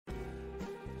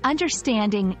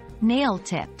Understanding nail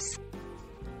tips.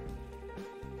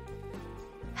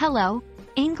 Hello,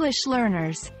 English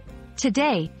learners.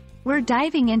 Today, we're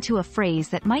diving into a phrase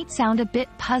that might sound a bit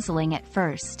puzzling at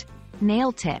first: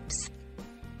 nail tips.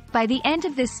 By the end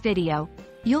of this video,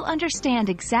 you'll understand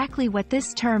exactly what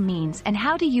this term means and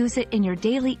how to use it in your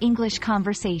daily English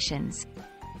conversations.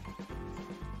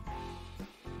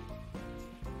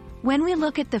 When we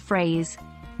look at the phrase,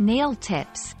 nail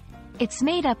tips, it's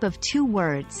made up of two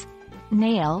words,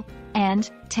 nail and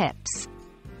tips.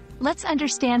 Let's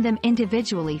understand them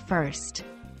individually first.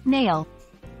 Nail.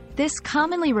 This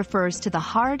commonly refers to the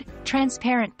hard,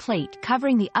 transparent plate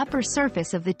covering the upper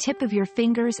surface of the tip of your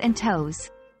fingers and toes.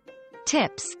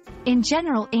 Tips. In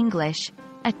general English,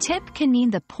 a tip can mean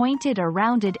the pointed or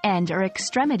rounded end or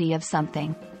extremity of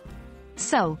something.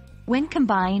 So, when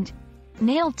combined,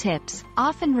 nail tips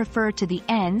often refer to the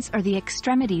ends or the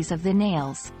extremities of the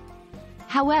nails.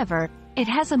 However, it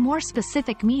has a more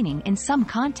specific meaning in some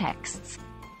contexts.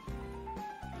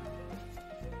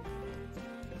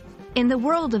 In the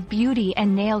world of beauty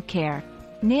and nail care,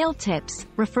 nail tips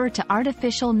refer to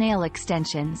artificial nail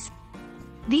extensions.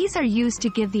 These are used to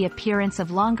give the appearance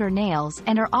of longer nails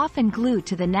and are often glued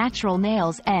to the natural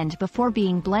nail's end before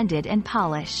being blended and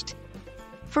polished.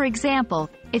 For example,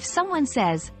 if someone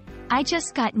says, "I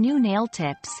just got new nail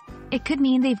tips," it could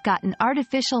mean they've gotten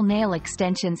artificial nail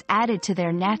extensions added to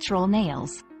their natural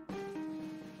nails.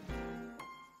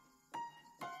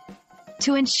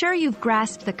 To ensure you've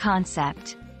grasped the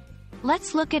concept,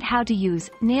 let's look at how to use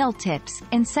nail tips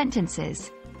in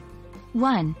sentences.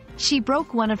 1. She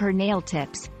broke one of her nail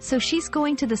tips, so she's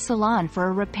going to the salon for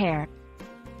a repair.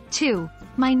 2.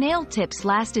 My nail tips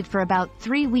lasted for about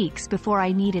 3 weeks before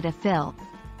I needed a fill.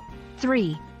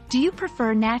 3. Do you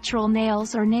prefer natural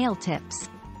nails or nail tips?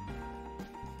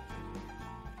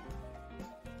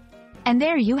 And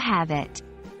there you have it.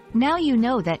 Now you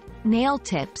know that nail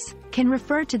tips can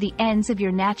refer to the ends of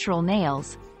your natural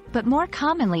nails, but more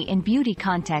commonly in beauty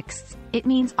contexts, it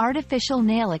means artificial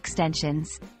nail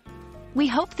extensions. We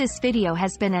hope this video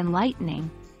has been enlightening,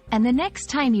 and the next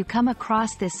time you come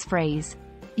across this phrase,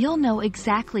 you'll know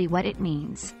exactly what it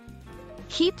means.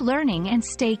 Keep learning and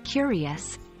stay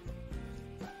curious.